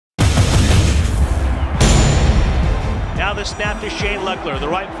the snap to Shane Leckler, the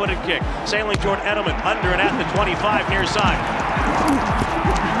right-footed kick. Sailing toward Edelman, under and at the 25, near side.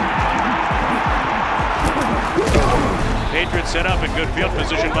 Patriots set up in good field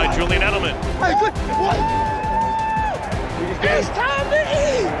position by Julian Edelman. Hey, what? It's time to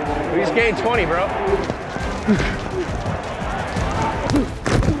eat! We just gained 20, bro.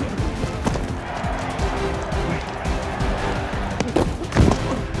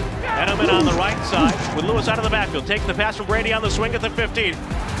 Edelman on the right side with Lewis out of the backfield. Takes the pass from Brady on the swing at the 15.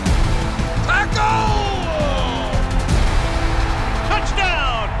 Tackle!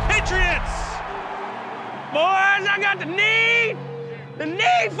 Touchdown, Patriots! Boys, I got the need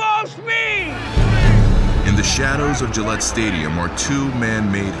for speed! In the shadows of Gillette Stadium are two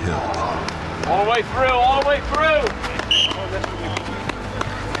man-made hills. All the way through, all the way through!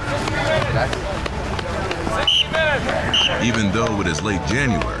 Even though it is late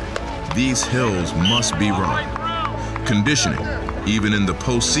January, these hills must be run. Conditioning, even in the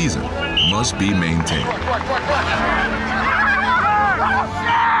postseason, must be maintained.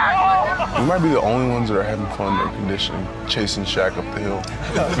 We might be the only ones that are having fun at conditioning, chasing Shaq up the hill.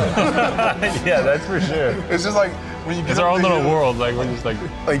 Yeah, that's for sure. It's just like when you get it's up our own the little hill, world. Like we're just like.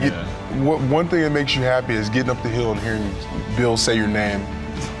 One thing that makes you happy is getting up the hill and hearing Bill say your name.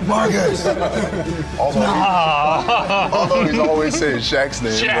 Marcus! Although he's always saying Shaq's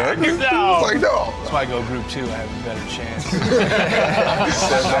name. Shaq, but no. It's like, no. That's why I go group 2. I have a better chance.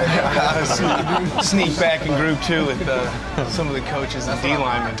 Sneak back in group 2 with some of the coaches and D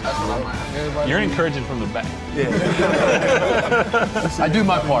linemen. You're encouraging from the back. Yeah. I do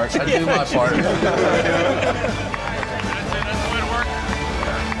my part. I do my part. That's the way to work.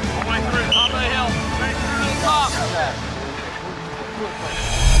 All the way through, top of the hill. Right through the top.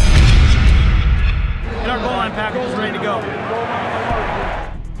 And our goal line package is ready to go.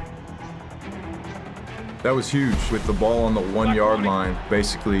 That was huge. With the ball on the 1 yard line,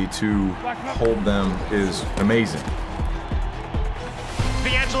 basically to hold them is amazing.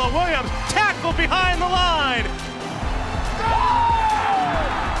 D'Angelo Williams tackled behind the line.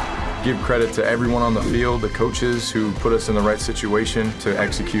 Give credit to everyone on the field, the coaches who put us in the right situation to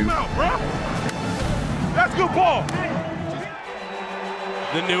execute. That's good ball.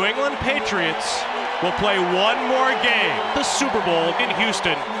 The New England Patriots will play one more game, the Super Bowl in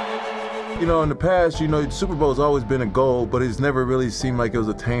Houston. You know, in the past, the Super Bowl's always been a goal, but it's never really seemed like it was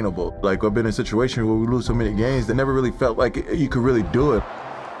attainable. Like, I've been in a situation where we lose so many games that never really felt like you could really do it.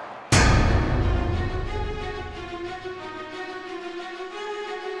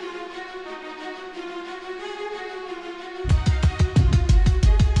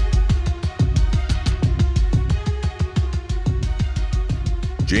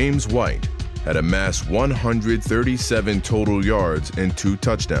 James White had amassed 137 total yards and 2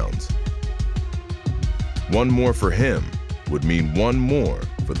 touchdowns. One more for him would mean one more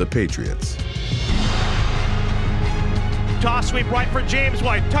for the Patriots. Toss sweep right for James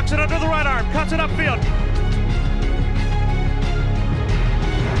White. Tucks it under the right arm. Cuts it upfield.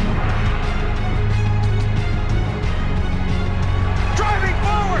 Driving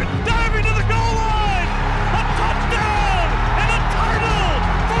forward. Diving to the goal line. A touchdown and a title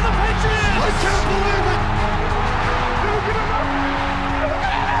for the Patriots. I can't believe it.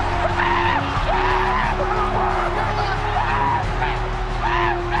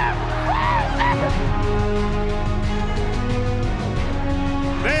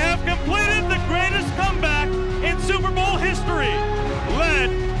 They have completed the greatest comeback in Super Bowl history, led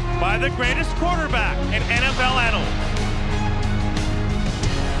by the greatest quarterback in NFL annals.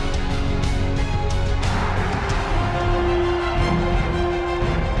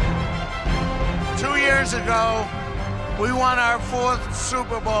 Years ago, we won our 4th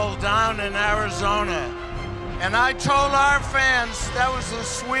Super Bowl down in Arizona. And I told our fans that was the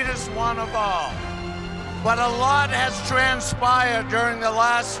sweetest one of all. But a lot has transpired during the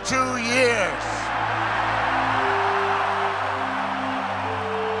last 2 years.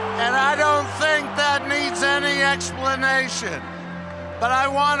 And I don't think that needs any explanation. But I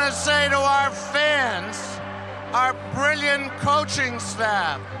want to say to our fans, our brilliant coaching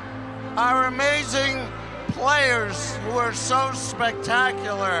staff, our amazing players who are so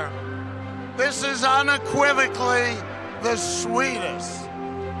spectacular, this is unequivocally the sweetest.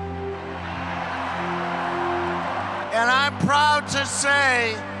 And I'm proud to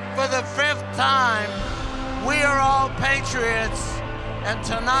say, for the 5th time, we are all Patriots. And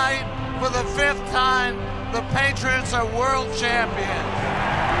tonight, for the 5th time, the Patriots are world champions.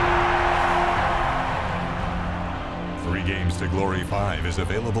 3 Games to Glory 5 is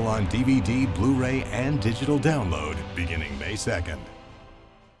available on DVD, Blu-ray, and digital download beginning May 2nd.